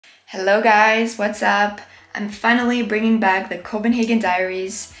Hello guys, what's up? I'm finally bringing back the Copenhagen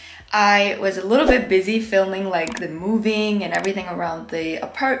diaries. I was a little bit busy filming like the moving and everything around the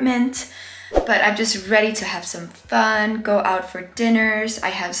apartment, but I'm just ready to have some fun, go out for dinners. I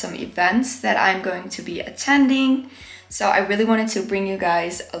have some events that I'm going to be attending. So I really wanted to bring you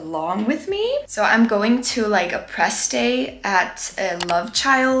guys along with me. So I'm going to like a press day at Love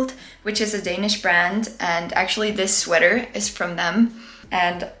Child, which is a Danish brand, and actually this sweater is from them.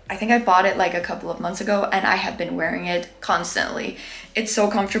 And I think I bought it like a couple of months ago and I have been wearing it constantly. It's so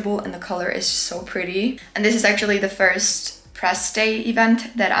comfortable and the color is so pretty. And this is actually the first press day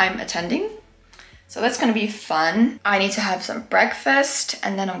event that I'm attending. So that's gonna be fun. I need to have some breakfast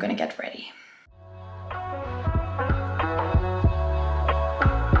and then I'm gonna get ready.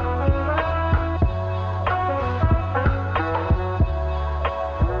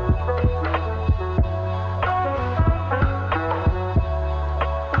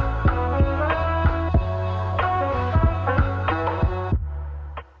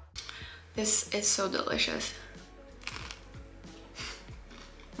 This is so delicious.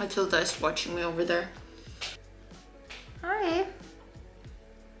 Matilda is watching me over there. Hi.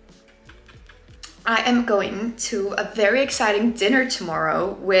 I am going to a very exciting dinner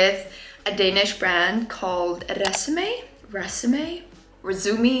tomorrow with a Danish brand called résumé.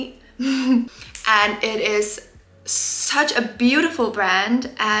 And it is such a beautiful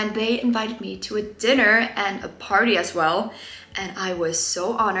brand, and they invited me to a dinner and a party as well. And I was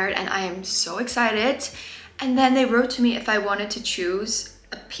so honored and I am so excited. And then they wrote to me if I wanted to choose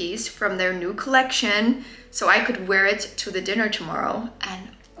a piece from their new collection so I could wear it to the dinner tomorrow.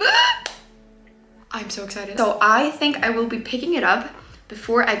 And I'm so excited. So I think I will be picking it up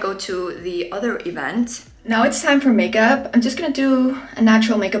before I go to the other event. Now it's time for makeup. I'm just gonna do a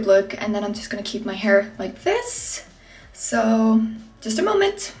natural makeup look and then I'm just gonna keep my hair like this. So just a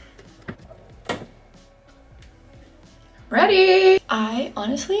moment. Ready! I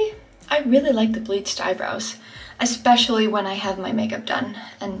really like the bleached eyebrows, especially when I have my makeup done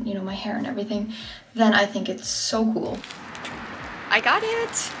and you know, my hair and everything. Then I think it's so cool. I got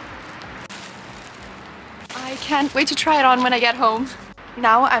it! I can't wait to try it on when I get home.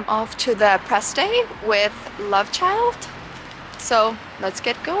 Now I'm off to the press day with Love Child. So let's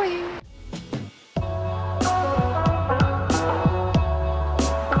get going.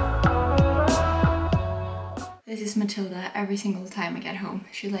 This is Matilda every single time I get home.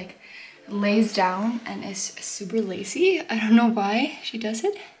 She like lays down and is super lazy. I don't know why she does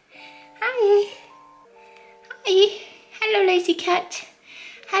it. Hi. Hi. Hello, lazy cat.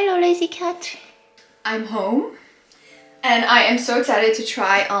 Hello, lazy cat. I'm home and I am so excited to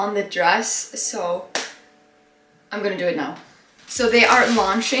try on the dress. So I'm gonna do it now. So they are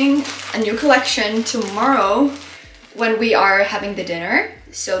launching a new collection tomorrow when we are having the dinner.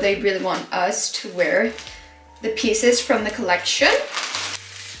 So they really want us to wear the pieces from the collection.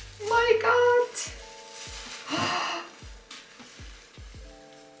 My God.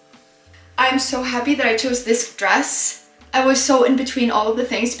 I'm so happy that I chose this dress. I was so in between all of the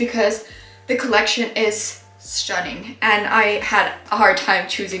things because the collection is stunning and I had a hard time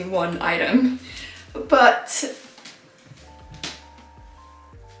choosing one item. But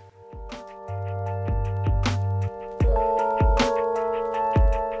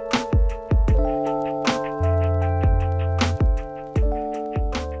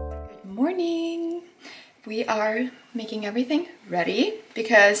we are making everything ready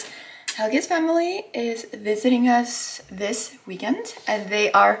because Helge's family is visiting us this weekend and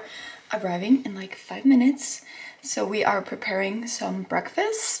they are arriving in like 5 minutes. So we are preparing some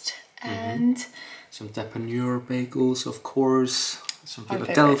breakfast and some Tapanure bagels, of course, some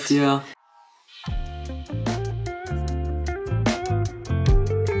Philadelphia.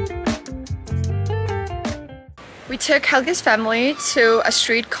 We took Helge's family to a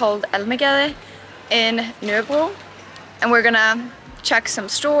street called Almegade in Nørrebro, and we're gonna check some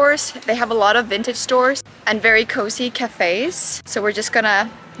stores. They have a lot of vintage stores and very cozy cafes. So we're just gonna,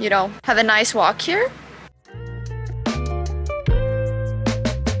 you know, have a nice walk here.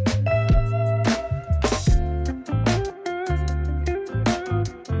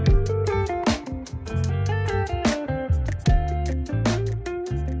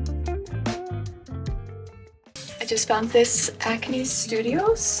 I just found this Acne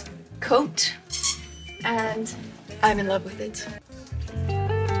Studios coat and I'm in love with it.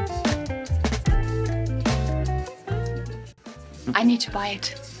 I need to buy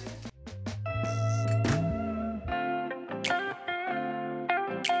it.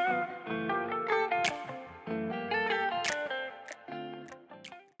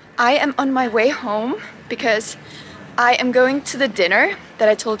 I am on my way home because I am going to the dinner that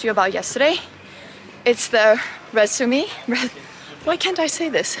I told you about yesterday. It's the résumé. Why can't I say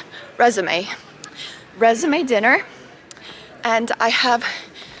this? Résumé dinner. And I have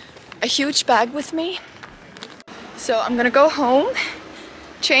a huge bag with me. So I'm gonna go home,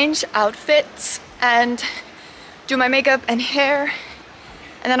 change outfits, and do my makeup and hair.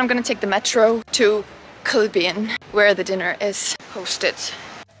 And then I'm gonna take the metro to copenhagen, where the dinner is hosted.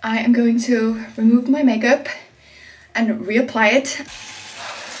 I am going to remove my makeup and reapply it.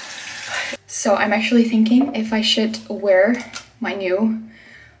 So I'm actually thinking if I should wear my new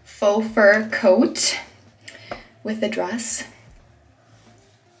faux fur coat with the dress.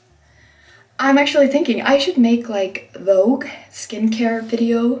 I'm actually thinking I should make like Vogue skincare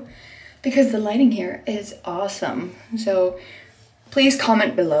video because the lighting here is awesome. So please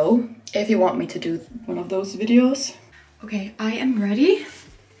comment below if you want me to do one of those videos. Okay, I am ready.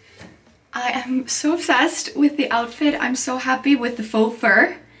 I am so obsessed with the outfit. I'm so happy with the faux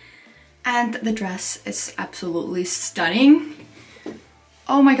fur. And the dress is absolutely stunning.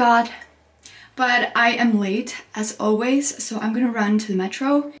 Oh my god. But I am late as always, so I'm gonna run to the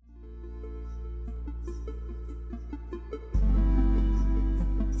metro.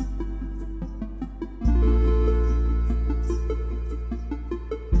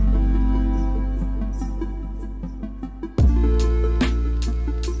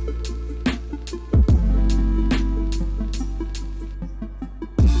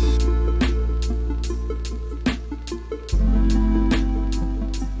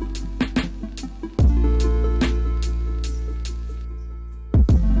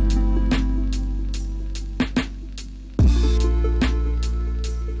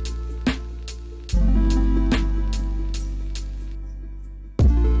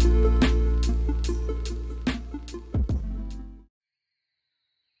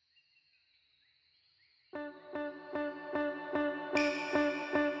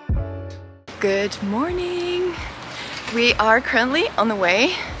 Good morning! We are currently on the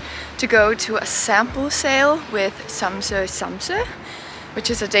way to go to a sample sale with samsøe,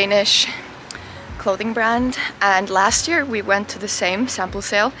 which is a Danish clothing brand. And last year we went to the same sample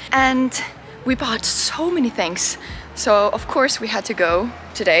sale and we bought so many things. So of course we had to go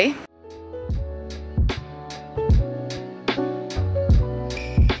today.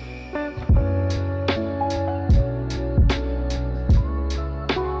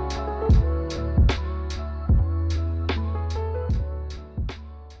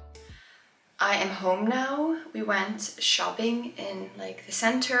 I am home now. We went shopping in like the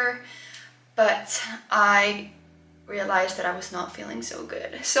center, but I realized that I was not feeling so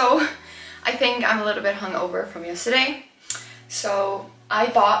good. So I think I'm a little bit hungover from yesterday. So I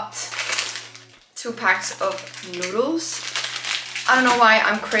bought 2 packs of noodles. I don't know why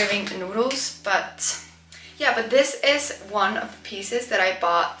I'm craving noodles, but yeah, but this is one of the pieces that I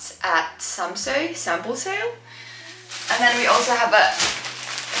bought at samsøe sample sale. And then we also have a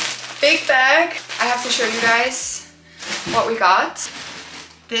big bag. I have to show you guys what we got.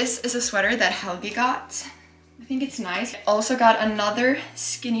 This is a sweater that Helgi got. I think it's nice. I also got another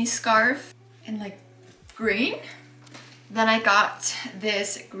skinny scarf in like green. Then I got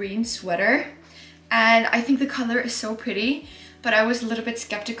this green sweater and I think the color is so pretty, but I was a little bit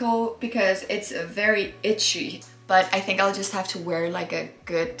skeptical because it's very itchy. But I think I'll just have to wear like a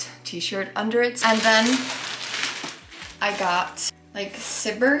good t-shirt under it. And then I got like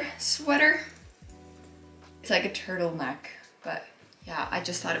zipper sweater. It's like a turtleneck, but yeah, I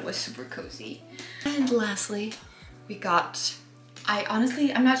just thought it was super cozy. And lastly, we got,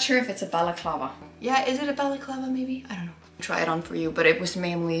 I'm not sure if it's a balaclava. Yeah, is it a balaclava maybe? I don't know. I'll try it on for you, but it was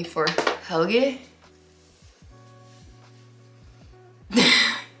mainly for Helgi.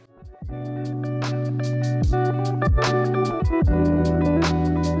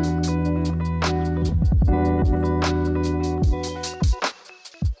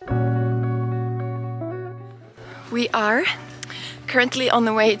 We are currently on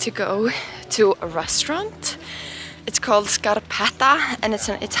the way to go to a restaurant. It's called Scarpetta and it's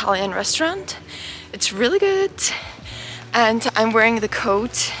an Italian restaurant. It's really good and I'm wearing the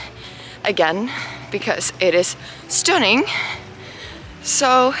coat again because it is stunning.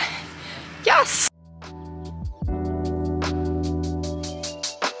 So